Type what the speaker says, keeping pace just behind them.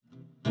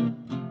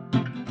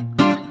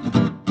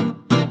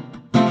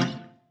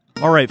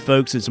All right,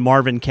 folks, it's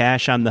Marvin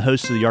Cash. I'm the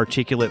host of The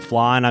Articulate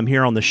Fly, and I'm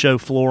here on the show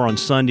floor on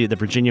Sunday at the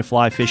Virginia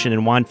Fly Fishing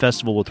and Wine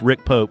Festival with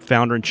Rick Pope,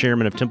 founder and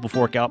chairman of Temple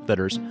Fork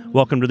Outfitters.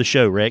 Welcome to the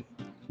show, Rick.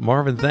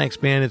 Marvin,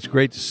 thanks, man. It's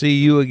great to see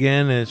you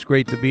again, and it's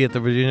great to be at the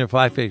Virginia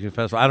Fly Fishing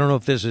Festival. I don't know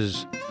if this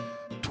is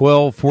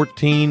 12,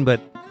 14,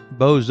 but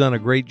Bo's done a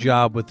great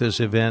job with this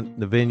event,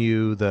 the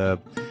venue, the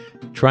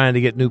trying to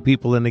get new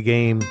people in the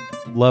game.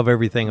 Love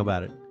everything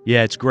about it.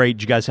 Yeah, it's great.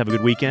 Did you guys have a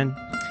good weekend?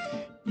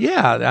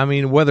 Yeah, I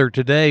mean, weather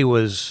today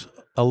was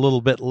a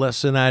little bit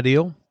less than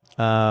ideal.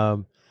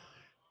 Kind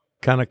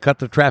of cut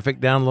the traffic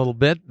down a little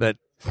bit, but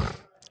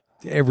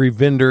every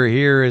vendor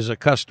here is a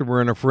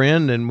customer and a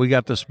friend, and we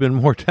got to spend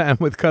more time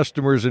with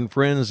customers and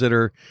friends that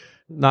are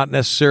not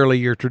necessarily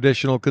your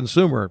traditional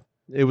consumer.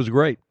 It was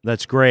great.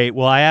 That's great.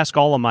 Well, I ask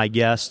all of my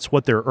guests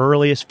what their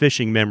earliest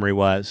fishing memory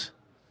was.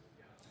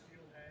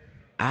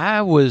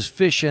 I was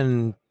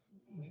fishing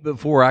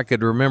before I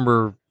could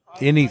remember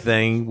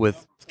anything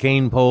with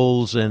cane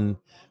poles, and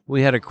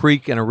we had a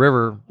creek and a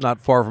river not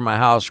far from my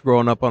house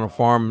growing up on a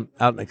farm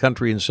out in the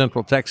country in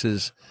central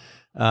Texas.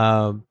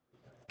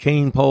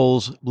 Cane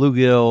poles,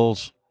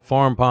 bluegills,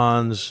 farm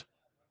ponds,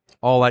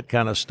 all that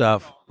kind of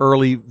stuff.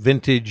 Early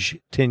vintage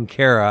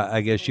tenkara, I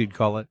guess you'd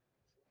call it.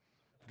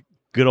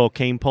 Good old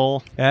cane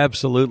pole?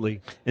 Absolutely.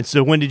 And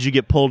so when did you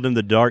get pulled in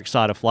the dark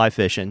side of fly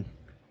fishing?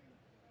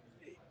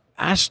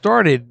 I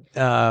started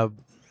a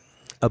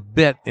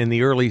bit in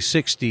the early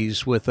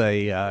 60s with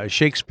a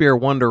Shakespeare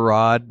Wonder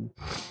Rod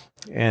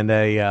and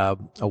a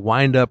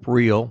wind-up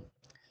reel,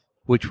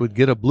 which would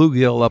get a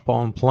bluegill up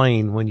on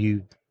plane when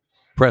you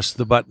press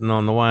the button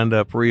on the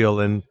wind-up reel,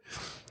 and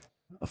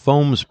a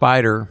foam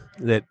spider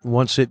that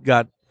once it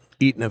got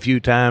eaten a few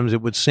times,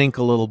 it would sink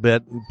a little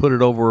bit and put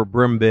it over a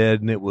brim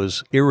bed, and it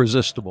was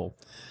irresistible.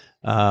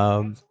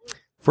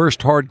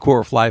 First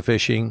hardcore fly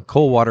fishing,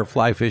 cold water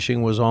fly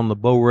fishing, was on the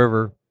Bow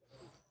River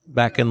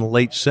back in the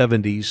late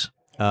 70s.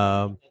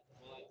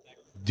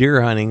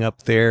 Deer hunting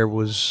up there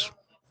was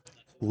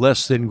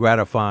less than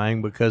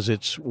gratifying because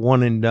it's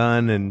one and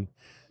done and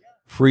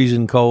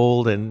freezing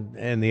cold,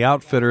 and the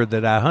outfitter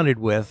that I hunted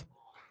with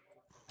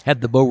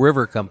had the Bow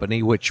River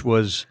Company, which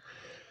was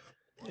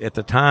at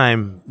the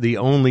time the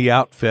only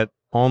outfit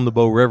on the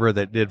Bow River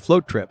that did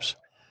float trips.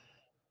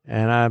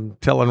 And I'm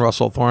telling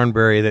Russell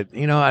Thornberry that,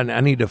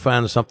 I need to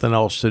find something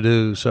else to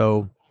do.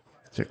 So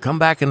to come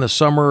back in the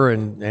summer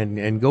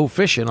and go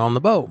fishing on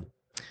the Bow.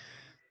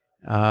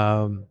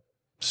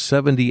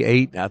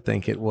 78, I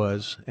think it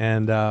was.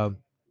 And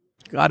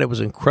God, it was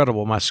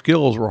incredible. My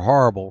skills were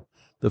horrible.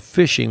 The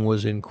fishing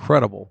was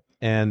incredible.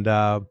 And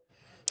had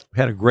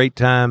a great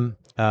time.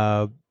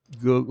 Go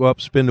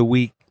up, spend a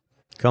week,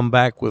 come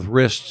back with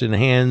wrists and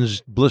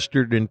hands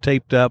blistered and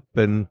taped up,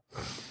 and,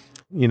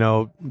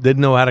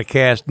 didn't know how to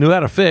cast, knew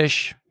how to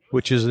fish,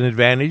 which is an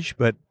advantage,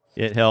 but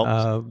it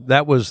helps.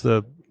 That was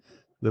the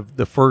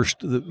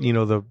first,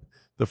 the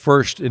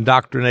first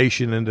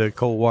indoctrination into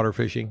cold water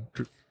fishing.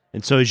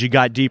 And so as you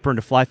got deeper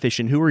into fly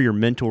fishing, who were your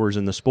mentors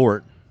in the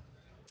sport?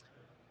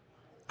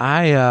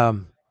 I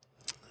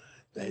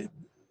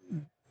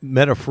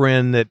met a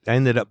friend that I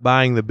ended up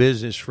buying the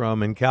business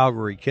from in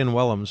Calgary, Ken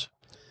Willems,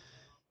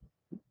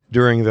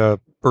 during the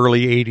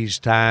early 80s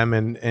time.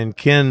 And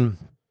Ken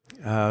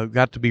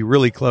got to be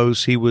really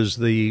close. He was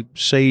the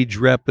Sage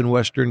rep in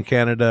Western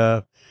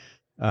Canada,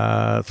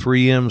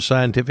 3M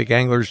Scientific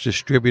Anglers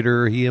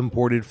distributor. He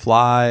imported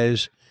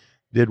flies,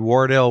 did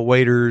Wardell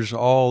waders,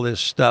 all this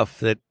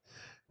stuff that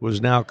was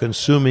now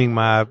consuming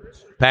my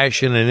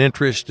passion and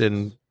interest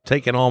and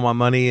taking all my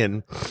money.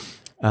 And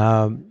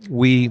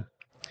we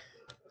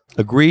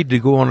agreed to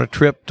go on a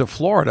trip to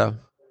Florida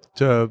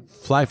to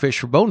fly fish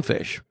for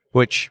bonefish,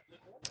 which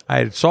I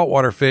had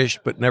saltwater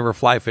fished but never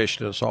fly fished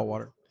in the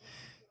saltwater.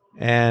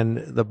 And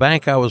the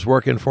bank I was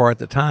working for at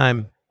the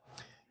time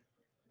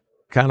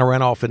kind of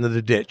ran off into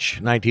the ditch,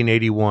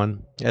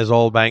 1981, as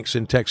all banks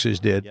in Texas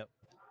did. Yep.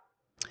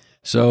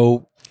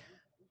 So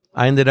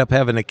I ended up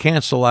having to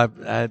cancel.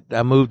 I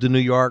moved to New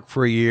York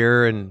for a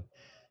year, and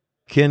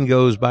Ken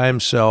goes by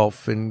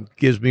himself and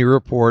gives me a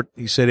report.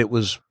 He said it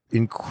was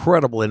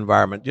incredible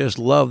environment, just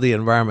love the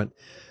environment.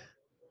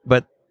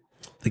 But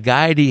the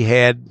guide he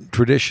had,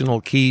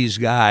 Traditional Keys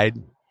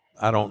guide,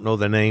 I don't know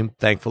the name,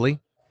 thankfully,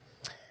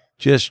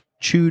 just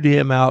chewed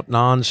him out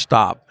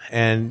nonstop.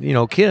 And,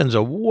 Ken's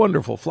a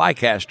wonderful fly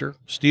caster,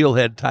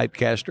 steelhead type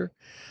caster.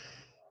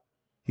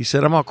 He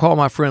said, I'm going to call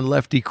my friend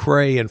Lefty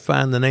Cray and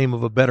find the name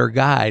of a better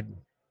guide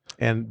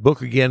and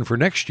book again for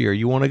next year.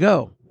 You want to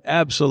go?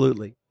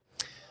 Absolutely.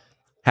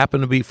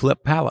 Happened to be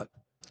Flip Pallett.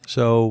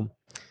 So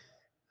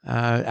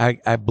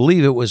I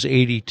believe it was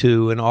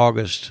 82 in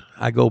August.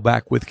 I go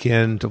back with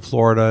Ken to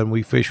Florida, and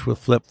we fish with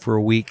Flip for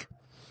a week.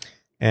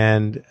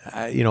 And,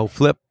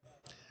 Flip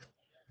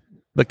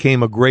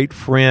became a great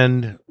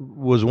friend,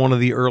 was one of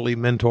the early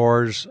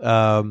mentors.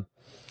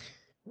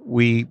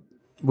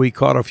 We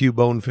caught a few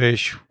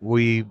bonefish.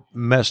 We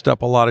messed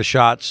up a lot of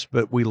shots,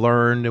 but we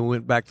learned and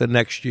went back the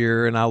next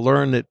year. And I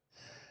learned that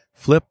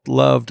Flip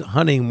loved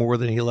hunting more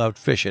than he loved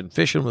fishing.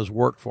 Fishing was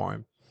work for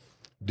him.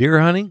 Deer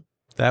hunting,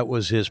 that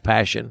was his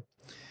passion.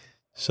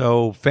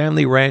 So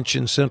family ranch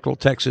in Central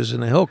Texas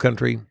in the hill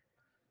country.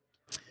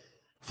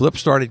 Flip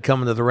started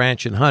coming to the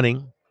ranch and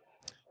hunting.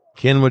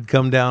 Ken would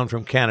come down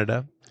from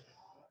Canada.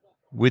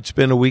 We'd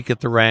spend a week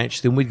at the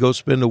ranch. Then we'd go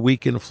spend a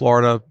week in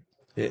Florida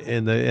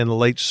in the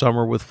late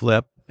summer with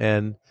Flip,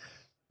 and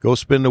go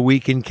spend a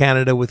week in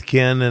Canada with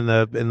Ken in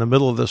the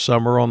middle of the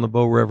summer on the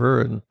Bow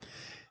River. And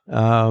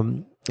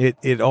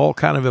it all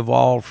kind of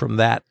evolved from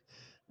that.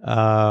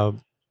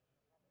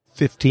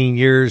 15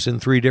 years in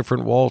 3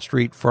 different Wall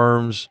Street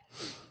firms,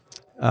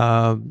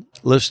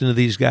 listening to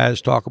these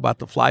guys talk about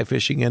the fly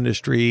fishing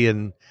industry.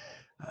 And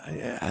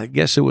I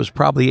guess it was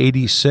probably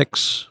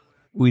 86.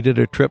 We did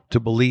a trip to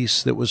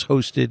Belize that was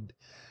hosted.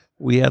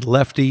 We had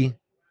Lefty,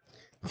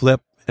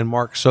 Flip, and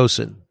Mark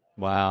Sosin.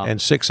 Wow.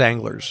 And 6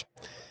 anglers.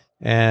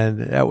 And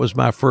that was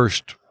my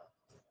first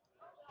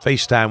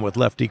FaceTime with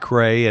Lefty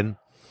Kreh. And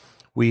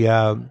we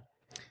had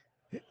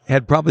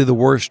probably the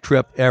worst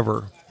trip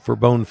ever for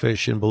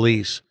bonefish in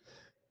Belize.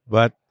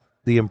 But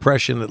the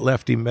impression that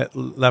Lefty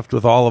left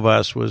with all of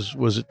us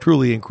was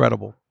truly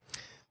incredible.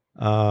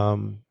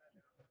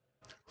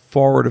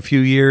 Forward a few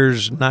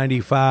years,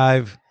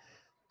 95,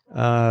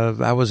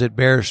 I was at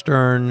Bear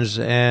Stearns,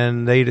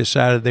 and they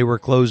decided they were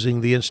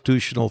closing the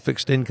institutional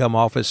fixed income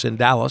office in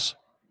Dallas.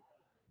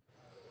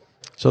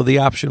 So the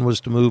option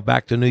was to move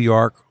back to New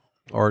York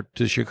or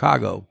to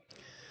Chicago.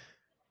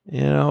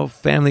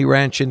 Family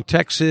ranch in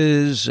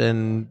Texas,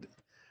 and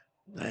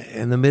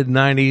in the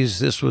mid-90s,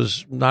 this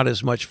was not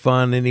as much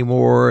fun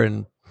anymore,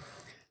 and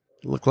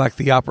it looked like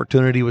the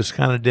opportunity was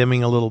kind of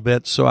dimming a little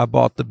bit. So I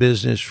bought the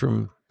business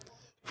from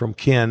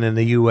Ken in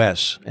the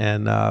U.S.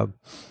 And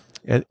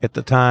at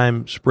the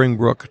time,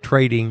 Springbrook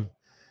Trading,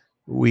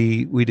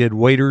 we did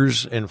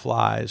waders and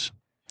flies.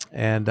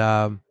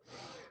 And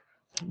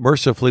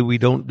mercifully, we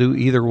don't do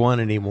either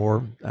one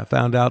anymore. I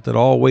found out that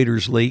all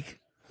waders leak,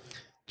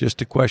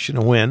 just a question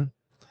of when.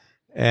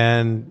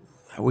 And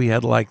we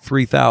had like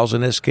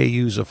 3,000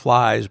 SKUs of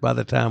flies by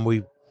the time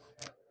we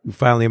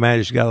finally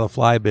managed to get out of the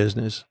fly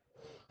business.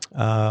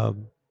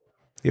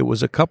 It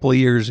was a couple of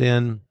years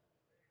in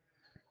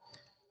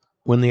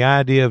when the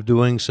idea of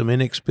doing some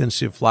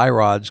inexpensive fly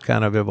rods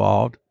kind of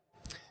evolved.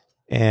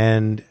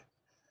 And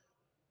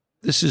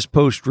this is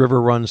post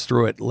River Runs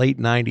Through It, late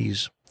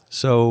 90s.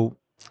 So,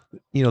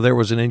 there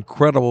was an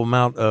incredible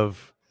amount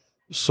of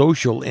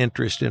social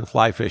interest in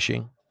fly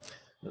fishing.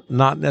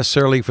 Not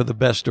necessarily for the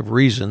best of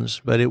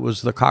reasons, but it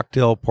was the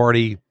cocktail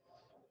party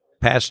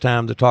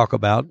pastime to talk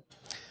about.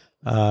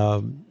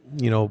 Brad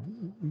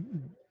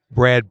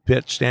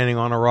Pitt standing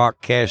on a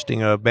rock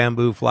casting a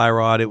bamboo fly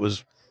rod. It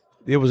was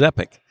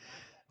epic.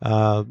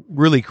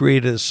 Really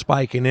created a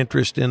spike in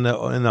interest in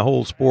the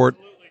whole sport.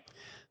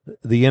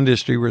 The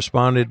industry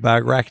responded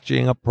by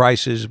ratcheting up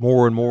prices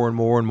more and more and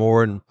more and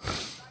more. And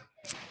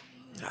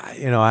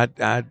I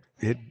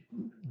had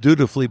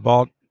dutifully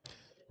bought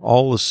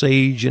all the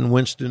Sage and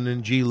Winston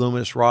and G.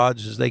 Loomis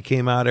rods as they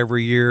came out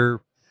every year,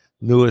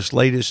 newest,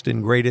 latest,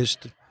 and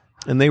greatest,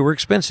 and they were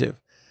expensive.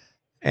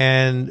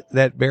 And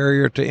that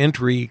barrier to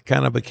entry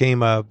kind of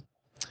became a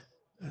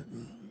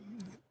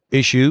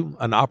issue,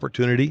 an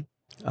opportunity.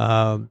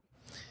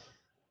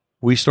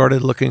 We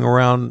started looking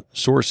around,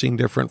 sourcing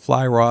different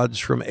fly rods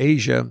from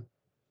Asia.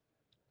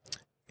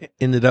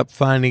 Ended up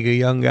finding a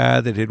young guy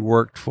that had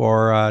worked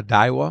for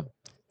Daiwa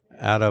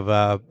out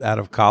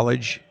of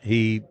college.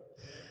 He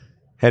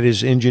had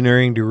his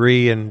engineering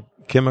degree in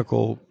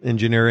chemical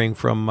engineering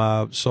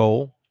from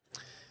Seoul.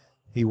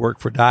 He worked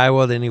for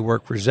Daiwa, then he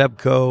worked for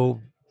Zebco.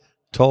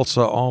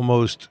 Tulsa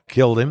almost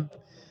killed him.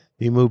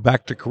 He moved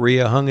back to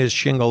Korea, hung his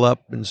shingle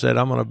up, and said,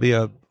 I'm going to be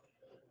a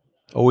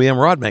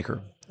OEM rod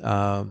maker.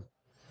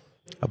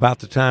 About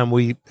the time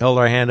we held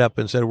our hand up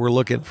and said, we're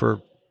looking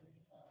for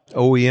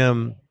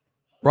OEM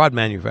rod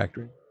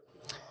manufacturing.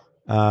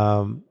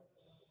 2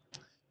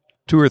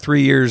 or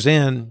 3 years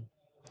in,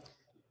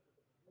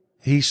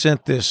 he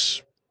sent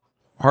this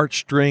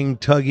heartstring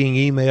tugging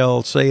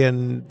email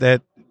saying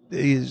that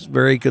he's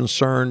very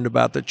concerned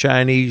about the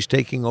Chinese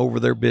taking over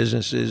their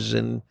businesses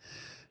and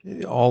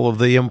all of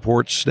the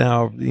imports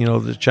now.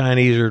 The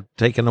Chinese are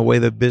taking away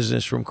the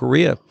business from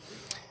Korea.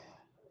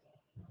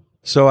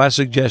 So I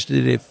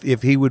suggested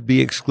if he would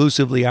be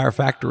exclusively our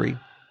factory,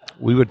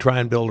 we would try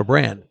and build a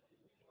brand.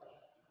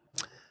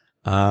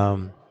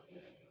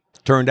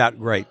 Turned out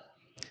great.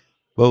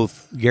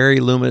 Both Gary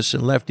Loomis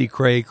and Lefty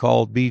Kreh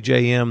called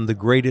BJM the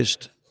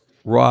greatest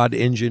rod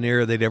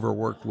engineer they'd ever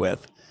worked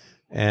with.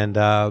 And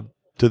to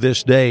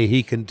this day,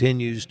 he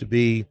continues to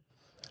be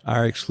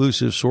our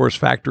exclusive source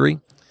factory.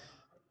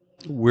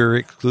 We're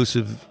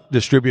exclusive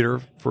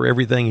distributor for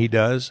everything he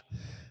does.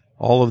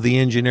 All of the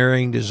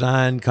engineering,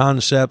 design,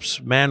 concepts,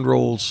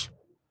 mandrels,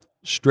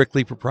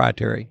 strictly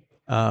proprietary.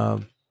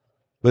 But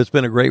it's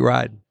been a great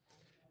ride.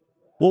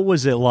 What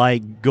was it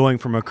like going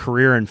from a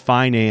career in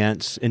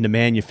finance into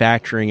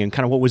manufacturing, and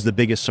kind of what was the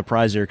biggest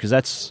surprise there? Because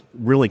that's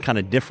really kind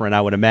of different,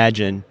 I would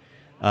imagine,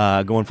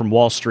 going from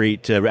Wall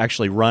Street to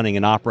actually running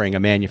and operating a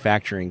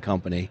manufacturing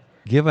company.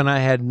 Given I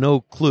had no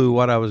clue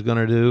what I was going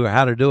to do or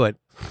how to do it,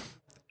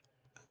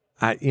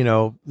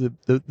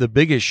 the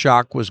biggest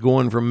shock was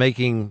going from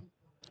making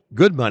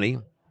good money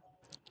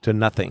to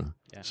nothing.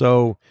 Yeah.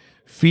 So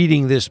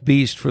feeding this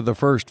beast for the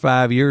first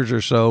 5 years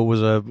or so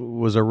was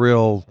a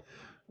real,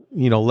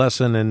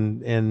 lesson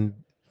in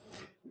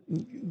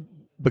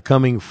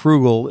becoming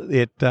frugal.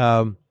 It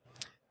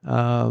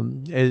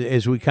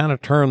as we kind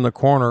of turned the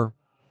corner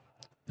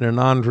in a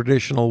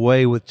non-traditional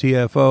way with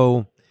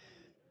TFO,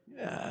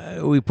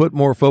 we put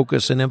more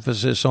focus and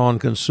emphasis on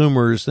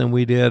consumers than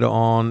we did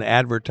on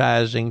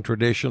advertising,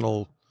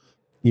 traditional,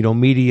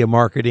 media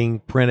marketing,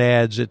 print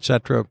ads,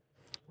 etc.,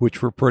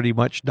 which were pretty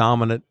much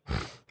dominant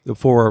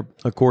before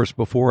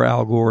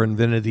Al Gore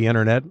invented the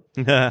internet.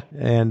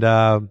 And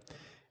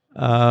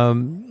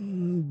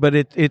but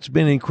it's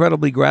been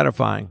incredibly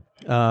gratifying.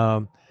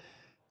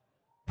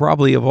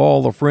 Probably of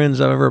all the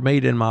friends I've ever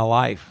made in my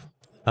life,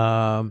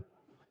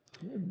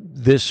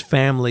 this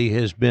family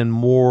has been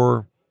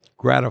more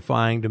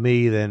gratifying to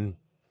me than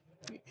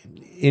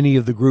any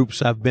of the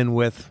groups I've been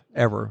with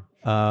ever.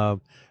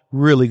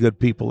 Really good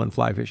people in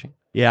fly fishing.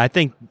 Yeah, I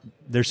think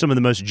they're some of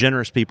the most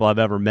generous people I've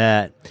ever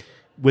met.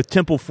 With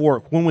Temple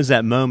Fork, when was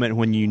that moment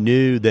when you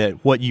knew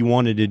that what you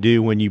wanted to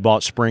do when you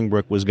bought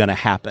Springbrook was going to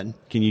happen?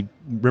 Can you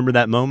remember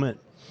that moment?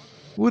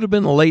 It would have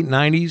been the late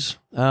 90s,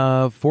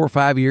 4 or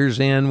 5 years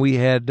in. We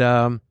had,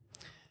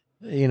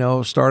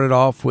 started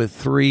off with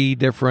 3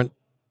 different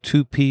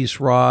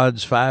 2-piece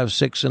rods, 5,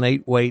 6, and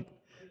 8 weight.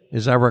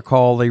 As I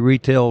recall, they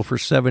retailed for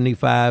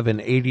 $75 and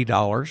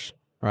 $80,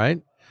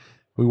 right?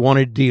 We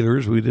wanted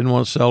dealers. We didn't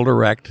want to sell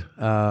direct.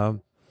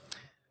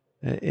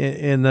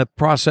 In the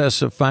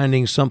process of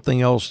finding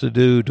something else to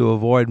do to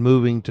avoid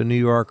moving to New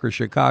York or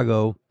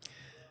Chicago,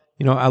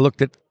 I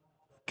looked at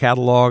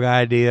catalog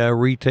idea,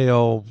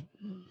 retail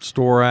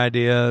store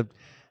idea,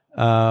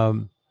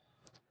 but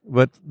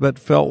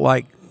felt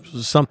like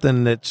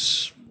something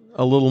that's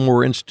a little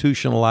more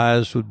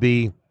institutionalized would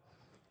be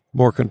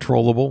more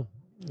controllable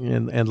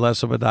and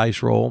less of a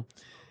dice roll.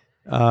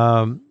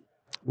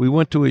 We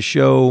went to a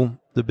show,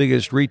 the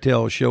biggest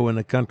retail show in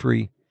the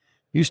country.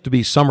 Used to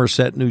be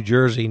Somerset, New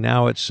Jersey.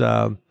 Now it's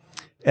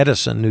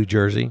Edison, New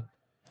Jersey.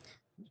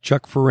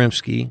 Chuck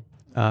Furimsky,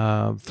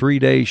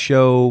 3-day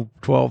show,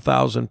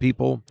 12,000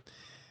 people.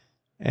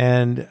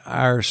 And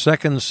our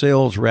second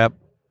sales rep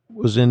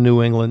was in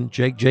New England,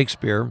 Jake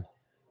Spear.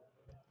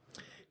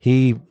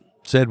 He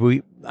said,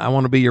 I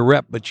want to be your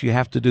rep, but you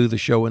have to do the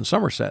show in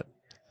Somerset.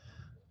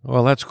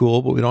 Well, that's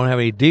cool, but we don't have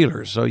any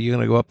dealers. So you're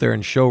going to go up there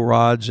and show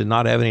rods and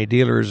not have any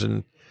dealers,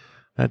 and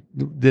that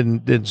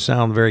didn't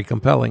sound very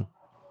compelling.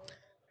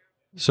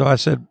 So I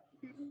said,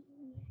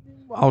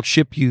 I'll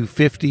ship you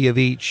 50 of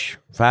each,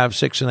 5,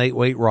 6, and 8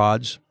 weight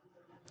rods.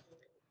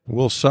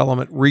 We'll sell them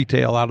at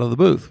retail out of the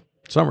booth,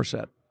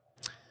 Somerset.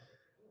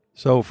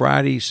 So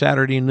Friday,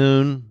 Saturday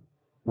noon,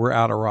 we're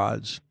out of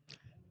rods.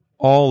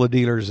 All the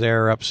dealers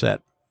there are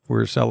upset.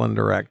 We're selling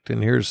direct.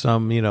 And here's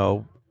some,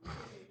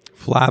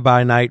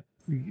 fly-by-night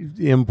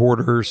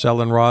importer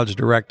selling rods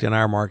direct in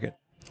our market.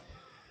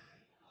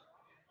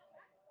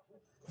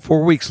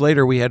 4 weeks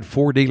later, we had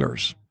 4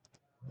 dealers.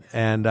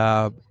 And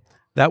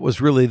that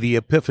was really the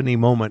epiphany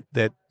moment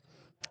that,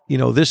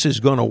 this is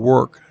going to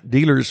work.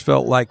 Dealers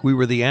felt like we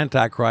were the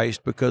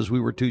Antichrist because we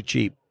were too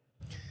cheap.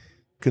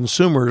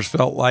 Consumers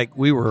felt like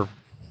we were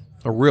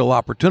a real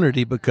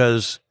opportunity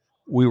because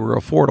we were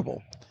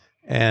affordable.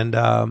 And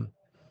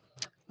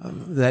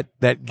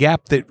that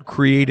gap that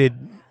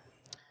created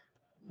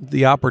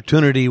the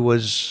opportunity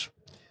was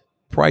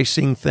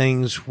pricing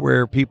things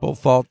where people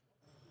thought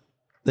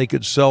they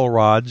could sell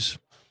rods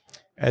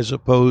as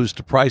opposed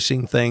to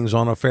pricing things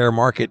on a fair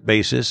market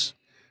basis.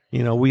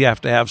 We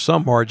have to have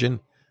some margin,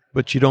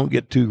 but you don't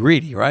get too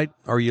greedy, right?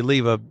 Or you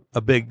leave a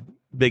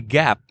big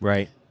gap.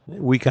 Right.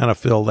 We kind of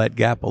fill that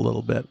gap a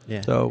little bit.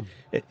 Yeah. So,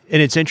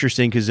 and it's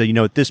interesting because,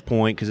 at this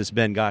point, because it's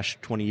been,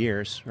 20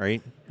 years,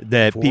 right?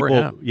 That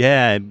people,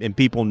 and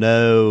people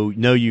know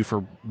you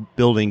for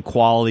building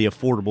quality,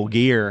 affordable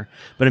gear.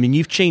 But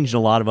you've changed a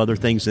lot of other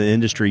things in the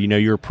industry.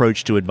 Your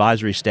approach to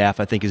advisory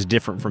staff, I think, is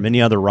different from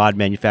any other rod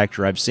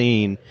manufacturer I've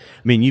seen.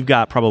 You've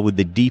got probably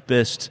the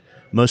deepest,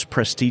 most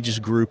prestigious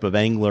group of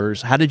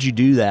anglers. How did you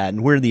do that,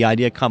 and where did the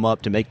idea come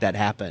up to make that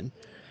happen?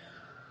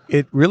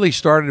 It really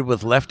started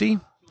with Lefty.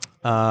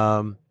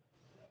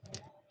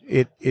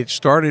 It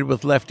started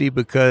with Lefty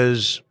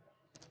because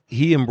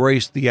he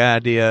embraced the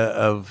idea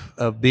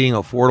of being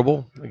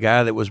affordable. A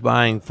guy that was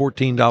buying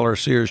 $14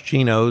 Sears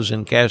chinos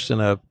and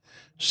casting a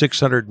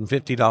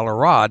 $650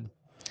 rod.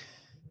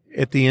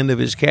 At the end of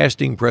his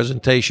casting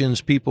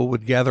presentations, people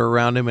would gather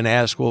around him and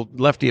ask, well,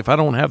 Lefty, if I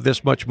don't have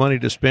this much money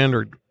to spend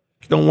or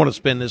don't want to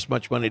spend this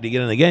much money to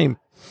get in the game,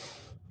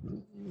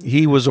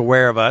 he was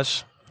aware of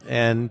us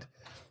and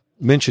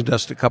mentioned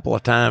us a couple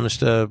of times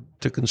to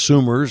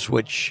consumers,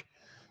 which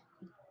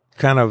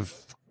kind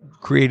of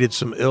created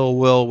some ill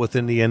will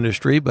within the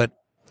industry. But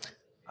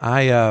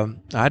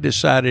I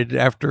decided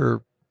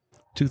after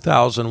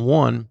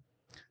 2001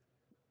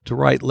 to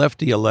write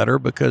Lefty a letter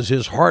because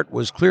his heart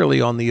was clearly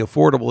on the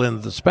affordable end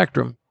of the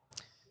spectrum.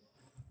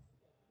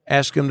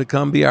 Ask him to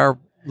come be our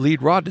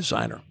lead rod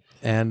designer.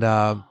 And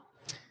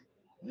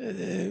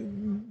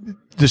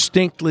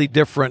distinctly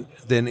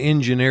different than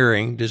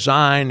engineering.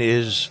 Design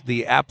is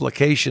the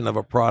application of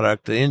a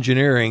product. The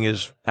engineering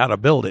is how to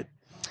build it.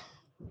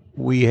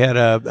 We had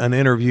an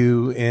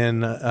interview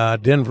in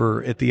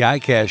Denver at the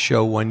ICAST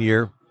show one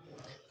year.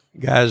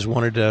 Guys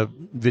wanted to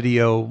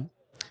video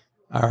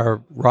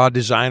our rod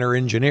designer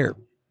engineer.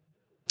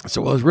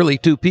 So it was really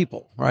two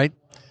people, right?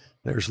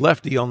 There's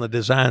Lefty on the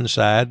design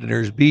side, and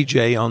there's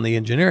BJ on the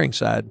engineering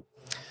side.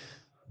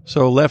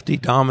 So Lefty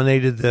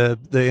dominated the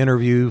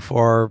interview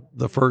for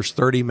the first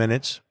 30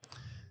 minutes.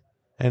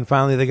 And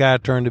finally, the guy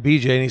turned to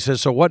BJ and he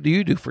says, "So what do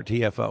you do for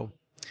TFO?"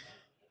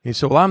 He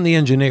said, "Well, I'm the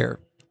engineer.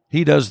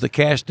 He does the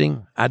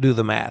casting. I do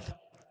the math."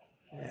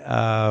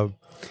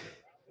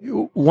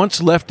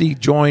 Once Lefty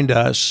joined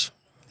us,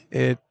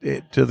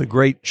 to the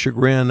great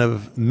chagrin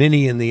of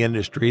many in the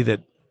industry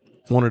that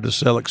wanted to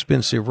sell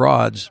expensive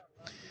rods,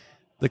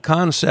 the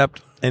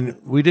concept, and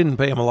we didn't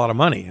pay him a lot of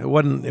money. It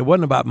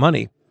wasn't about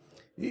money.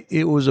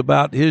 It was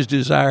about his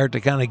desire to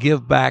kind of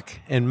give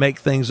back and make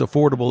things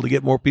affordable to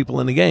get more people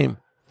in the game.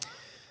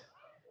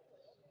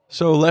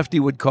 So Lefty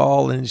would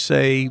call and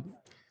say,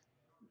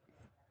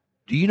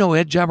 "Do you know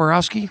Ed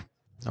Jaworowski?"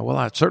 "Well,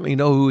 I certainly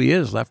know who he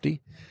is,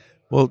 Lefty."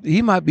 "Well,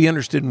 he might be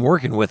interested in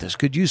working with us.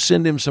 Could you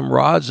send him some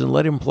rods and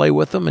let him play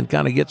with them and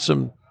kind of get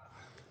some?"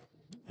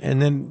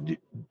 And then,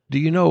 "Do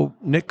you know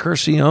Nick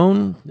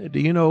Curcione? Do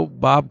you know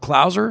Bob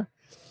Klauser?"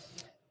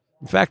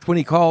 In fact, when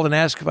he called and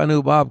asked if I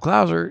knew Bob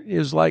Klauser, it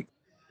was like,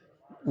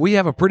 "We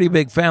have a pretty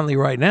big family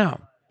right now.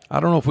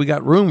 I don't know if we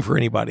got room for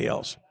anybody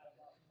else."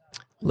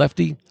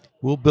 "Lefty,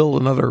 we'll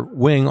build another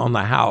wing on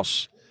the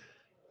house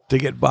to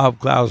get Bob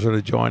Klauser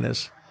to join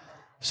us."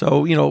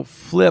 So,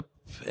 Flip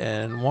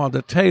and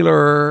Wanda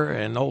Taylor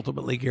and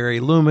ultimately Gary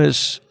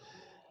Loomis,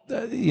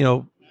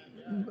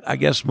 I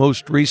guess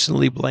most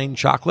recently Blaine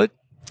Chocolate.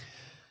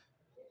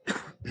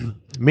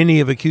 Many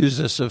have accused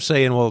us of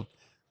saying, "Well,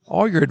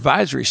 all your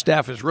advisory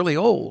staff is really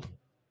old."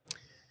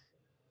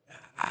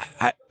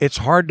 It's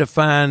hard to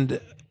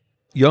find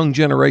young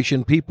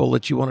generation people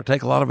that you want to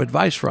take a lot of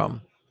advice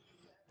from.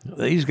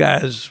 These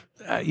guys,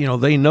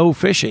 they know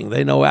fishing.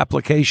 They know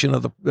application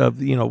of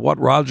what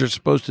rods are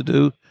supposed to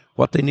do,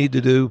 what they need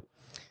to do.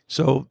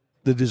 So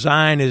the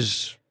design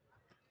is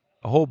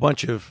a whole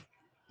bunch of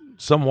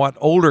somewhat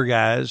older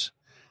guys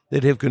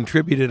that have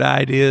contributed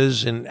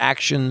ideas and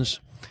actions.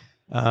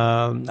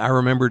 I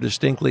remember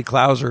distinctly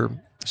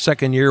Klauser,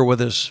 second year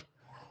with us,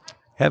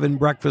 having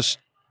breakfast.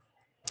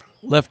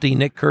 Lefty,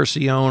 Nick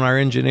Curcione, our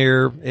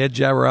engineer, Ed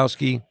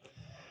Jaworowski.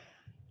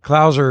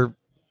 Klauser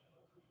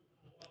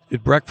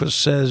at breakfast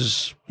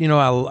says,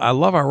 I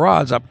love our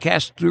rods. I've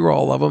cast through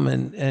all of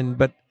them,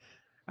 but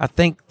I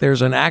think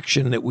there's an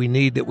action that we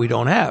need that we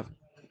don't have.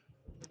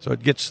 So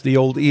it gets the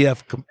old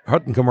EF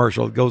Hutton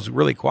commercial. It goes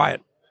really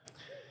quiet.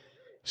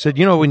 He said,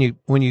 when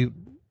you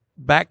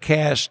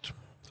backcast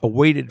a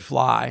weighted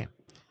fly,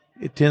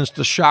 it tends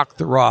to shock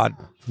the rod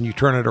when you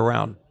turn it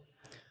around.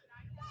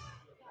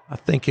 I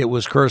think it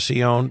was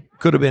Curcione.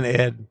 Could have been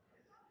Ed.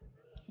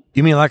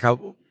 You mean like a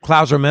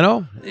Klauser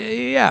minnow?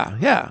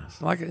 Yeah.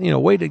 Like,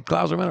 weighted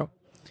Klauser minnow.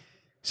 He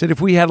said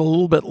if we had a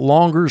little bit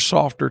longer,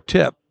 softer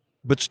tip,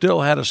 but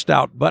still had a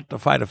stout butt to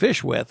fight a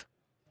fish with,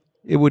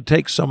 it would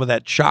take some of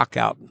that shock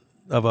out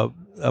of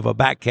a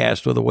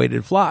backcast with a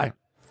weighted fly.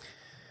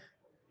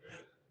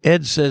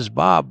 Ed says,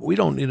 "Bob, we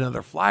don't need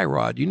another fly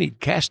rod. You need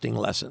casting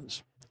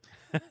lessons."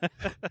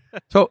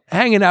 So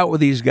hanging out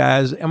with these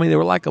guys, they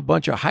were like a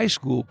bunch of high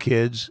school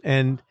kids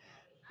and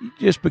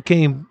just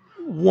became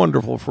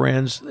wonderful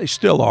friends. They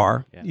still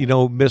are.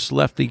 Yeah. Miss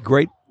Lefty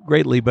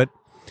greatly, but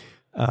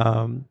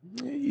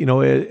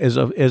as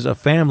a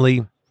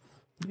family,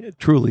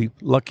 truly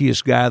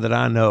luckiest guy that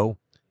I know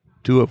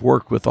to have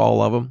worked with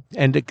all of them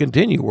and to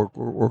continue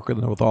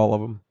working with all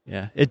of them.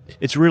 Yeah,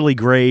 it's really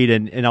great,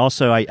 and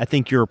also I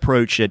think your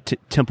approach at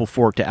Temple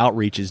Fork to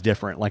outreach is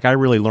different. Like I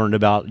really learned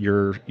about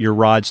your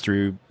rods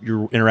through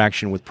your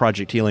interaction with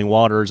Project Healing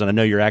Waters, and I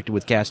know you're active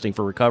with Casting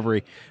for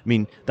Recovery.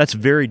 That's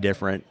very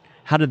different.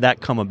 How did that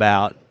come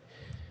about?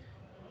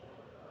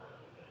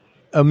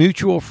 A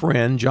mutual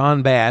friend,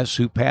 John Bass,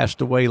 who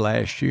passed away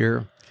last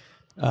year,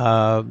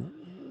 who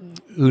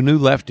knew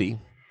Lefty,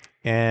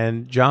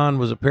 and John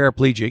was a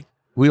paraplegic,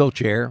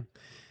 wheelchair,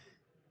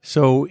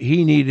 so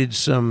he needed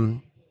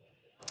some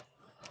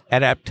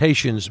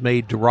adaptations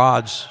made to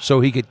rods so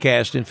he could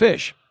cast and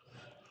fish.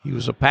 He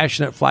was a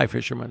passionate fly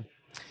fisherman.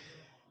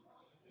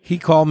 He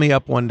called me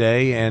up one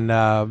day and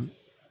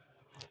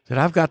said,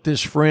 "I've got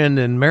this friend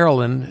in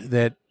Maryland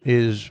that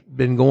has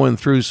been going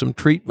through some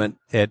treatment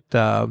at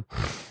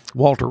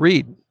Walter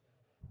Reed,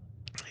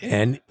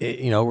 and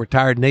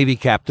retired Navy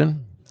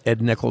captain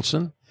Ed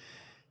Nicholson,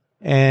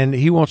 and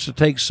he wants to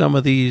take some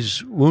of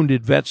these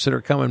wounded vets that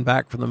are coming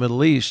back from the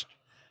Middle East.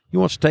 He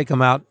wants to take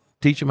them out,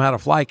 teach them how to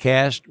fly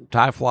cast,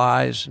 tie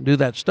flies, do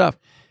that stuff.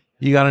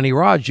 You got any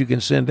rods you can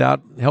send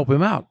out and help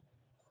him out?"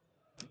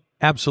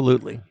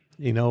 Absolutely.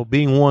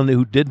 Being one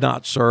who did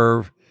not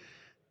serve,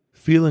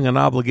 feeling an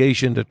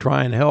obligation to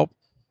try and help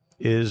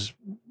is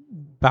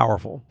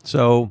powerful.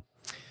 So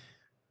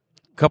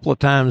a couple of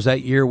times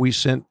that year we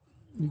sent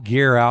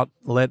gear out,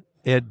 let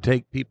Ed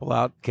take people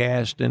out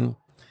cast. And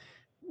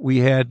we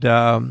had,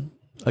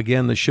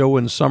 again, the show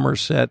in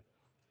Somerset.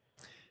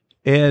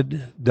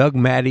 Ed, Doug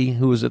Matty,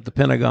 who was at the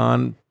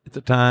Pentagon at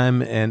the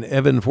time, and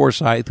Evan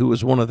Forsyth, who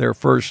was one of their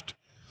first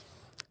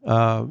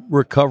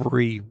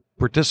recovery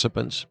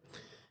participants.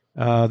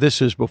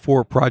 This is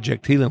before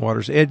Project Healing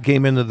Waters. Ed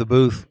came into the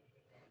booth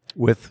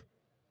with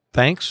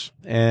thanks,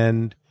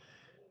 and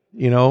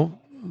we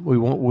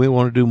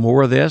want to do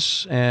more of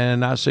this.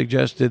 And I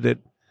suggested that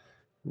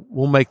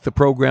we'll make the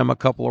program a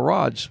couple of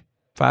rods,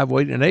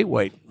 5-weight and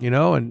 8-weight.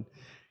 And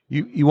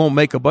you won't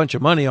make a bunch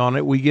of money on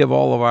it. We give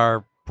all of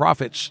our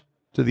profits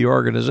to the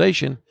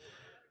organization,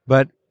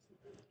 but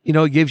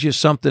it gives you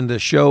something to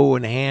show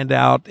and hand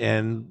out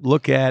and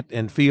look at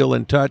and feel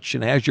and touch,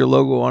 and has your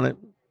logo on it.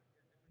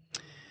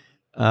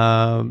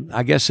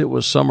 I guess it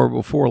was summer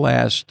before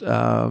last.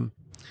 David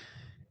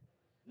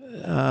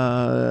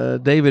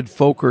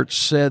Folkert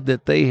said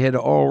that they had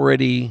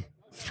already,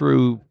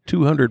 through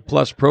 200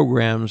 plus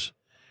programs,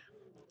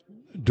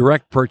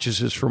 direct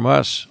purchases from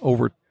us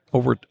over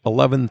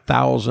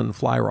 11,000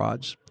 fly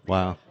rods.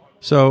 Wow.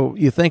 So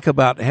you think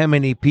about how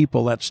many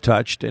people that's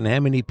touched and how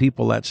many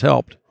people that's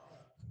helped.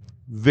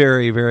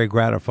 Very, very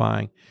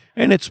gratifying.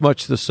 And it's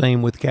much the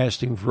same with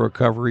Casting for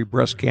Recovery,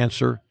 breast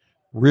cancer,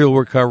 real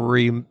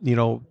recovery,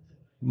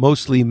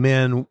 mostly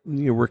men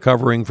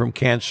recovering from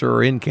cancer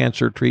or in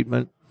cancer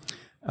treatment.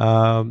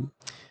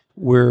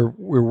 We're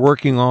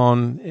working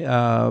on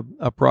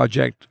a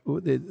project,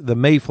 the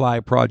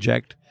Mayfly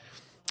Project.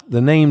 The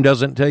name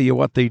doesn't tell you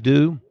what they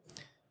do,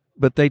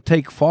 but they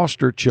take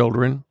foster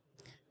children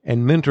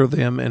and mentor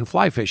them in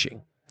fly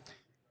fishing.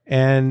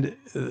 And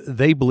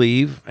they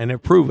believe and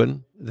have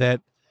proven that,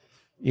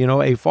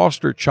 a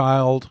foster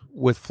child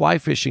with fly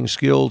fishing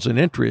skills and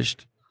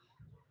interest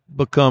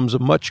becomes a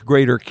much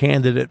greater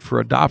candidate for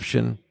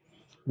adoption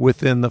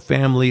within the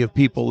family of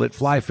people that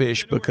fly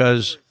fish,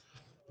 because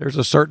there's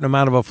a certain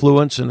amount of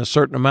affluence and a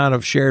certain amount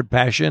of shared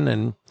passion.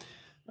 And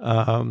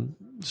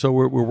so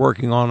we're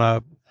working on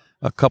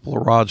a couple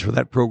of rods for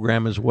that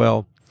program as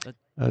well.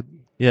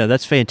 Yeah,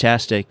 that's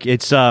fantastic.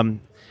 It's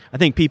I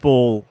think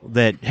people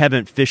that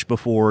haven't fished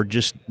before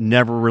just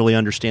never really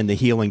understand the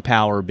healing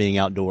power of being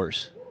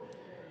outdoors.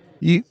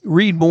 You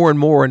read more and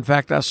more. In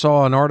fact, I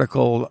saw an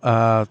article,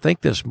 I think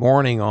this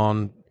morning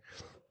on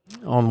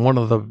one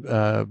of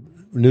the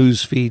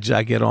news feeds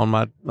I get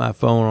on my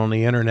phone on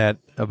the internet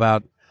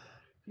about,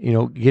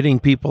 getting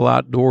people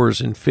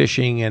outdoors and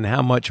fishing, and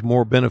how much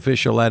more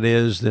beneficial that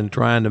is than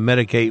trying to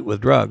medicate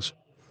with drugs.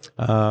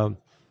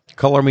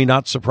 Color me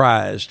not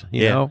surprised,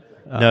 you know?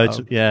 No,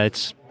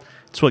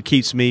 it's what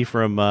keeps me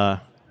from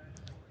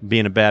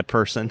being a bad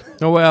person.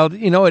 Well,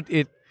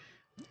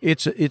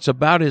 it's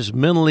about as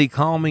mentally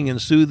calming and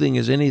soothing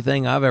as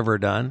anything I've ever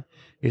done.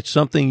 It's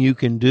something you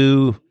can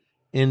do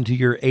into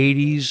your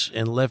 80s,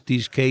 and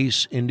Lefty's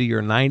case into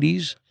your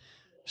 90s.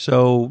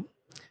 So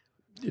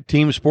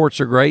team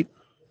sports are great,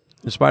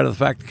 in spite of the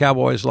fact the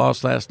Cowboys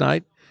lost last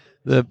night.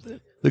 The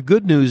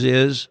good news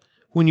is,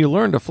 when you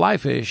learn to fly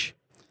fish,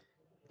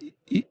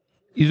 you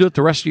do it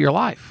the rest of your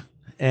life.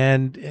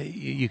 And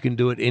you can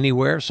do it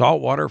anywhere: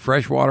 saltwater,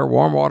 freshwater,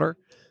 warm water.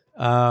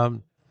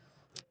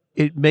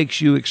 It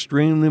makes you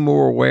extremely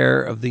more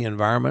aware of the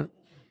environment,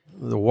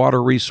 the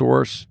water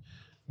resource,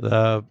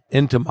 the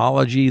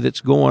entomology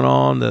that's going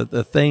on,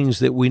 the things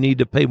that we need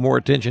to pay more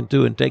attention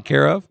to and take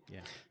care of.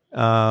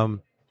 Yeah.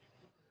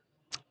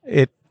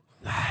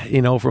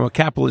 From a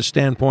capitalist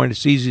standpoint,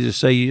 it's easy to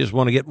say you just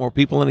want to get more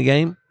people in the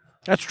game.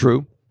 That's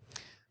true.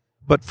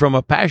 But from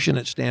a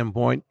passionate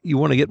standpoint, you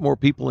want to get more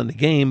people in the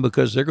game,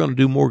 because they're going to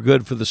do more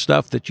good for the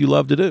stuff that you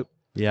love to do.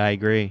 Yeah, I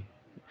agree.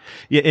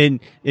 Yeah, and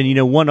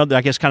one other,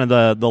 I guess, kind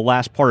of the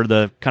last part of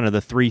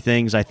the three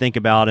things I think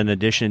about, in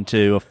addition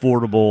to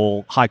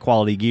affordable, high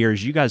quality gear,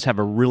 is you guys have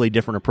a really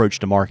different approach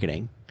to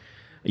marketing.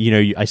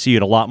 I see you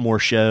at a lot more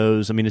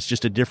shows. I mean, it's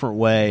just a different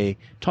way.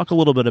 Talk a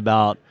little bit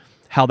about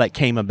how that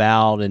came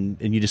about, and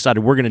you decided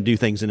we're going to do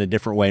things in a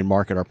different way and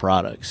market our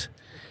products.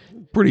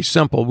 Pretty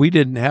simple. We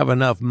didn't have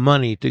enough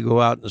money to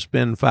go out and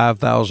spend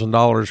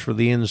 $5,000 for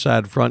the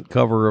inside front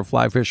cover of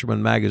Fly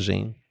Fisherman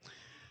magazine.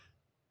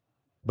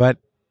 But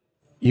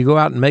you go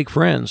out and make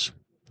friends,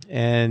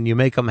 and you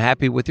make them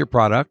happy with your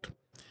product.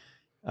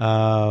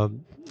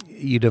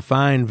 You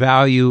define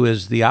value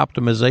as the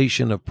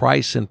optimization of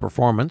price and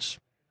performance,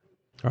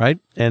 right?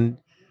 And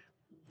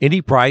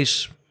any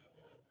price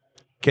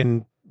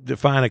can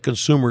define a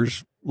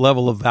consumer's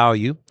level of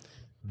value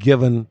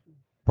given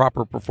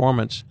proper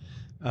performance.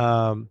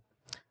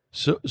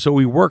 So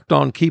we worked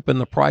on keeping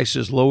the price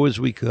as low as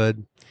we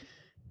could,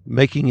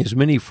 making as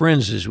many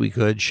friends as we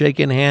could,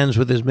 shaking hands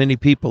with as many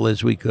people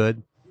as we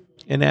could,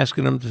 and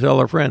asking them to tell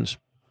their friends.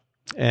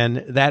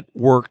 And that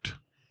worked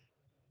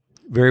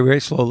very, very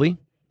slowly.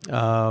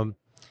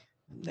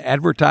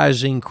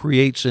 Advertising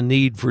creates a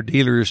need for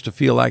dealers to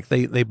feel like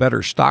they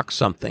better stock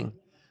something,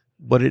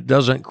 but it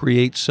doesn't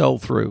create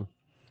sell-through.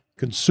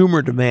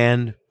 Consumer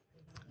demand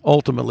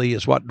ultimately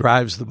is what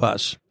drives the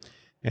bus.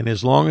 And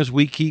as long as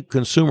we keep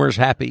consumers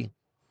happy,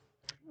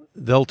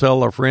 they'll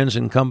tell their friends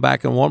and come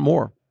back and want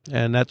more.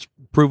 And that's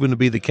proven to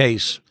be the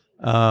case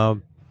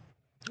over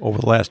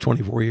the last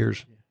 24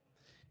 years.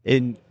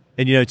 And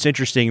it's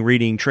interesting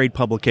reading trade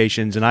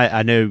publications, and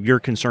I know you're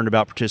concerned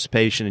about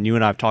participation, and you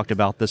and I have talked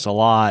about this a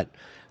lot.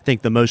 I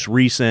think the most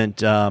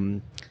recent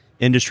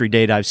industry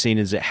data I've seen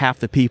is that half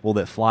the people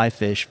that fly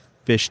fish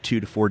 2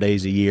 to 4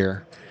 days a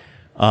year.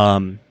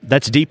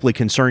 That's deeply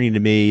concerning to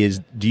me.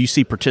 Do you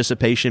see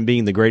participation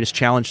being the greatest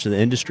challenge to the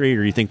industry,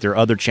 or do you think there are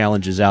other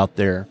challenges out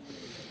there?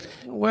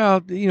 Well,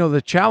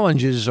 the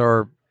challenges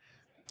are,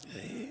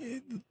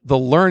 the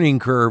learning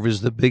curve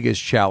is the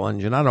biggest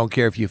challenge, and I don't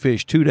care if you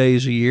fish 2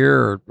 days a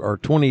year or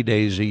 20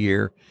 days a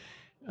year.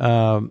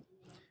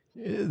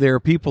 There are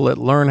people that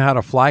learn how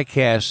to fly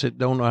cast that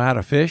don't know how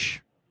to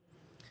fish.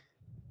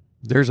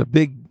 There's a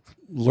big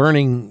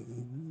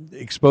learning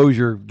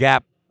exposure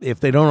gap. If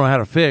they don't know how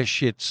to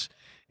fish, it's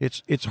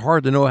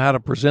hard to know how to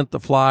present the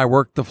fly,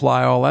 work the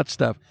fly, all that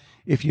stuff.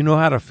 If you know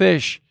how to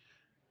fish,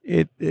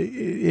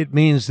 it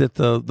means that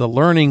the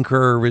learning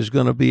curve is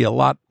going to be a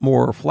lot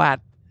more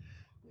flat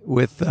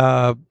with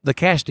the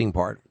casting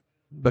part,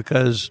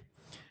 because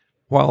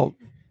while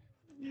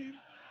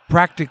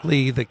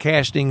practically the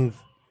casting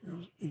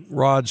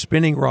rod,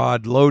 spinning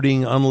rod,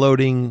 loading,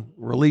 unloading,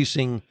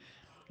 releasing,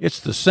 it's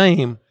the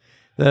same.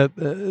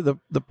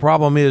 The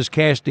problem is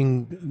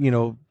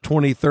casting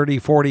 20, 30,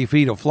 40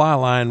 feet of fly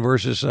line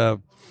versus a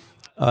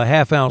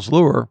half-ounce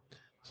lure.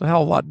 It's a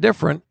hell of a lot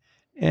different,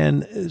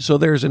 and so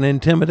there's an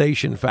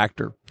intimidation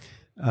factor.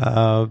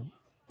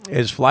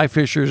 As fly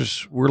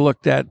fishers, we're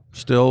looked at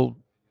still,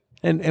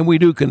 and we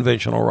do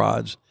conventional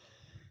rods.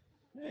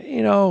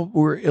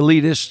 We're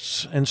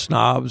elitists and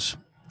snobs,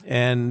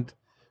 and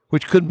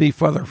which couldn't be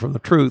further from the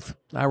truth.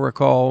 I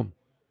recall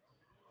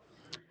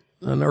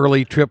an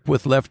early trip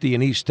with Lefty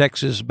in East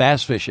Texas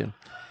bass fishing.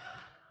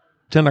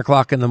 10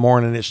 o'clock in the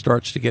morning, it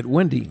starts to get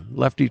windy.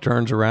 Lefty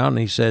turns around and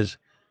he says,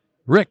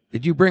 "Rick,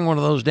 did you bring one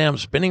of those damn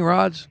spinning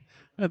rods?"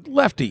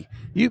 "Lefty,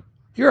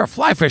 you're a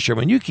fly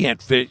fisherman. You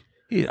can't fish."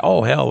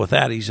 "Oh, hell with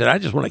that." He said, "I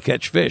just want to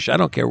catch fish. I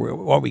don't care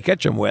what we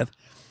catch them with."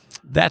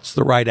 That's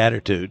the right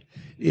attitude.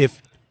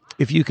 If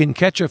you can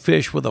catch a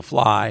fish with a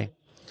fly,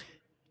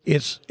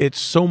 it's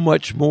so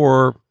much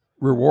more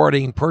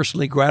rewarding,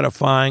 personally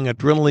gratifying,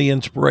 adrenaline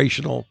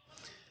inspirational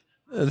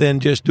than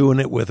just doing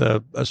it with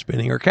a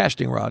spinning or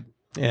casting rod.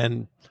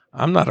 And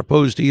I'm not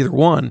opposed to either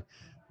one,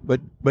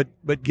 but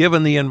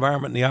given the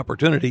environment and the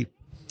opportunity,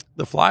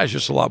 the fly is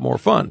just a lot more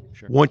fun.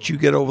 Sure. Once you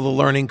get over the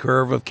learning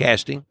curve of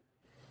casting,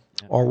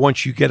 or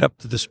once you get up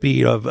to the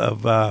speed of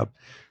now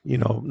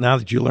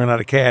that you learn how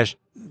to cast,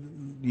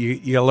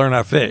 you learn how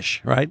to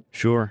fish, right?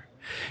 Sure.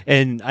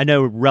 And I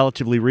know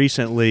relatively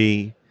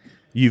recently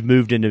you've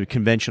moved into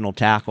conventional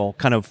tackle.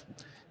 Kind of,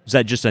 is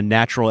that just a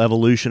natural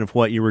evolution of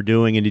what you were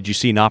doing? And did you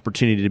see an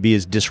opportunity to be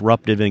as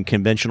disruptive in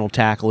conventional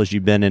tackle as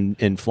you've been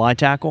in fly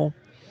tackle?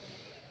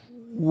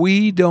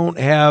 We don't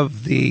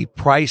have the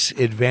price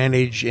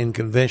advantage in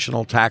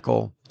conventional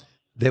tackle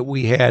that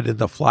we had in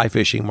the fly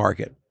fishing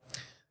market.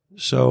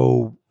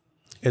 So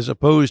as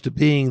opposed to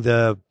being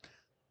the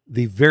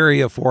very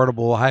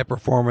affordable high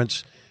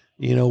performance,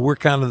 we're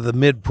kind of the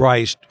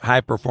mid-priced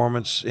high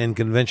performance in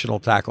conventional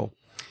tackle.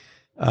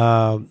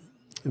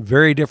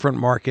 Very different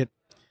market.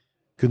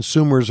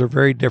 Consumers are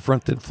very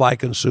different than fly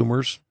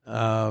consumers.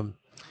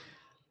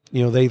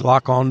 They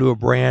lock onto a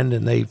brand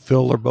and they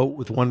fill their boat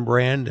with one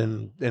brand,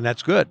 and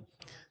that's good.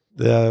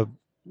 The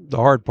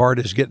hard part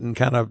is getting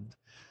kind of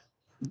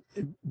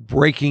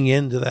breaking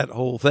into that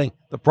whole thing.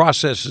 The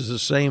process is the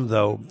same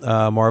though,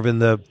 Marvin.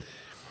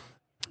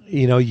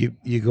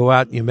 You go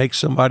out and you make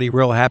somebody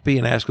real happy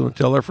and ask them to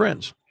tell their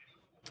friends,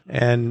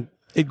 and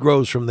it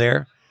grows from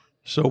there.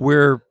 So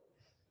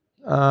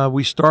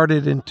we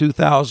started in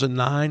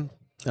 2009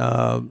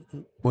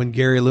 when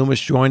Gary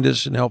Loomis joined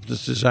us and helped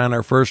us design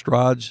our first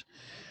rods.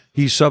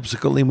 He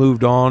subsequently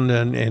moved on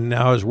and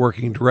now is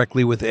working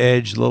directly with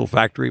Edge, the little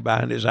factory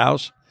behind his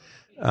house.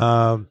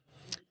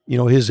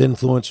 His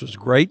influence was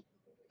great.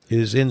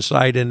 His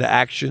insight into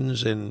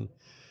actions and,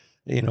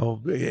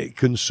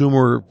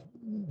 consumer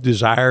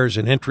desires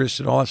and interests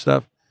and all that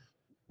stuff,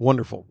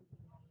 wonderful.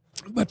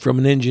 But from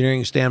an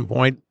engineering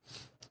standpoint,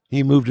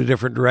 he moved a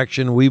different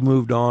direction. We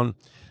moved on.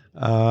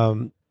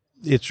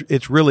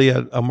 It's really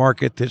a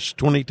market that's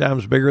 20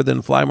 times bigger than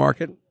the fly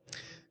market.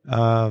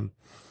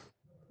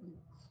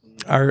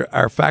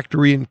 Our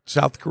factory in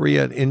South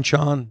Korea, in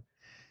Incheon,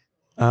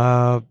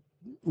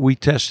 we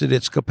tested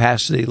its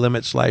capacity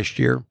limits last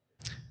year,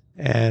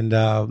 and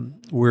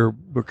we're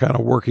kind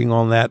of working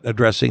on that,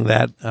 addressing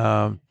that.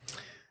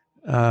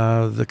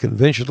 The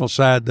conventional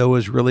side, though,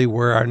 is really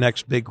where our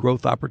next big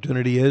growth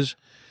opportunity is.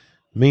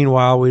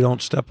 Meanwhile, we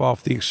don't step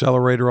off the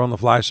accelerator on the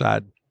fly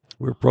side.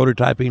 We're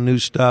prototyping new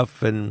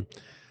stuff, and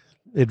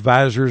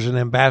advisors and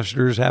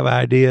ambassadors have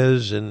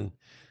ideas, and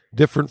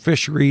different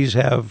fisheries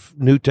have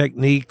new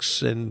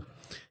techniques, and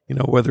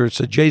whether it's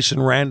a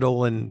Jason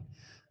Randall and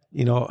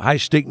high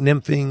stick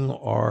nymphing,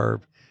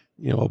 or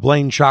a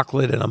Blaine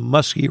chocolate and a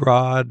musky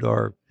rod,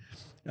 or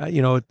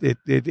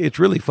it's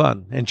really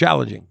fun and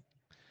challenging.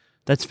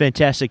 That's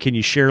fantastic. Can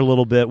you share a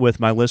little bit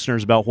with my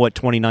listeners about what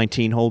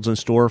 2019 holds in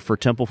store for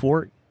Temple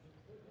Fort?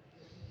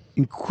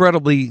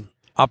 Incredibly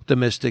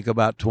optimistic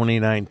about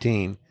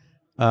 2019.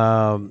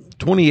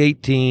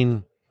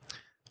 2018,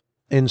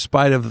 in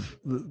spite of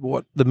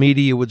what the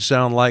media would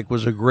sound like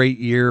was a great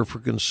year for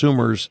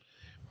consumers,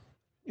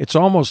 it's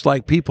almost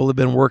like people have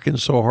been working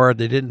so hard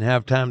they didn't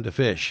have time to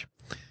fish.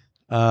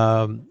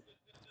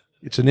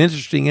 It's an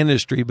interesting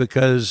industry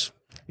because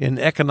in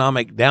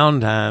economic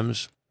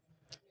downtimes,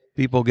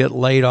 people get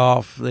laid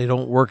off. They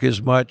don't work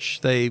as much.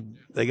 They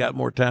got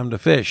more time to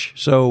fish.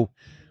 So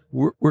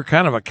we're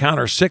kind of a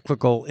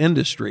counter-cyclical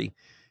industry.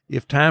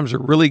 If times are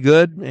really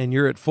good and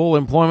you're at full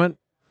employment,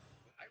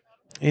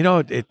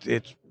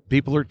 it's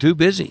people are too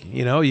busy.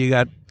 You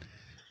got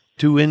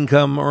 2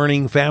 income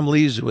earning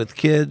families with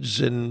kids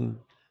and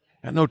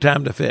got no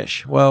time to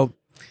fish. Well,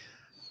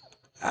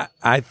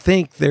 I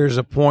think there's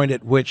a point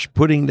at which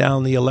putting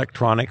down the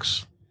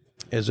electronics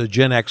as a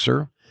Gen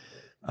Xer,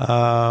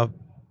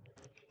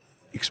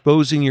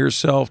 exposing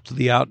yourself to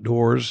the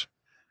outdoors,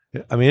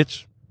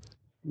 it's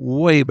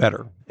way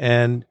better.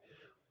 And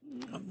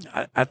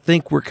I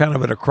think we're kind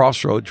of at a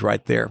crossroads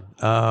right there.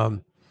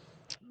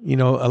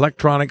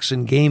 Electronics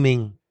and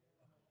gaming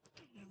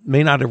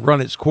may not have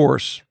run its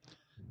course,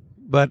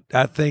 but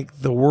I think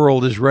the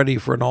world is ready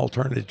for an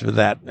alternative to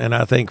that. And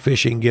I think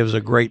fishing gives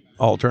a great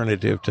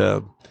alternative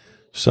to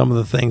some of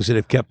the things that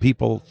have kept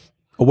people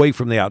away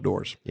from the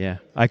outdoors. Yeah,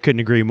 I couldn't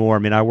agree more.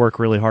 I work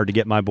really hard to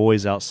get my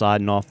boys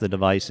outside and off the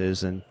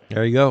devices. And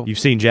there you go. You've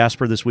seen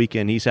Jasper this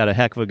weekend. He's had a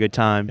heck of a good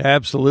time.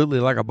 Absolutely,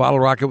 like a bottle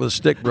rocket with a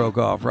stick broke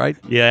off, right?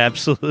 Yeah,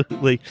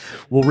 absolutely.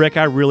 Well, Rick,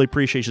 I really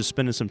appreciate you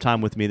spending some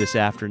time with me this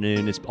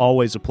afternoon. It's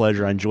always a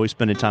pleasure. I enjoy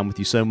spending time with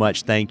you so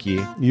much. Thank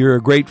you. You're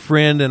a great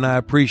friend, and I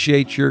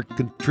appreciate your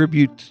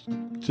contribute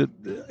to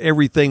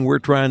everything we're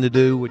trying to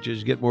do, which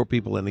is get more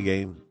people in the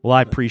game. Well,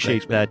 I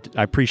appreciate that.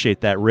 I appreciate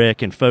that,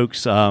 Rick. And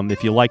folks,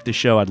 if you like the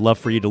show, I'd love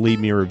for you to leave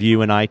me a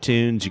review in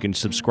iTunes. You can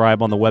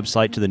subscribe on the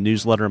website to the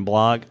newsletter and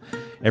blog.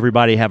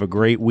 Everybody have a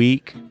great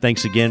week.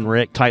 Thanks again,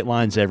 Rick. Tight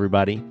lines,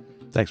 everybody.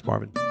 Thanks,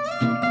 Marvin.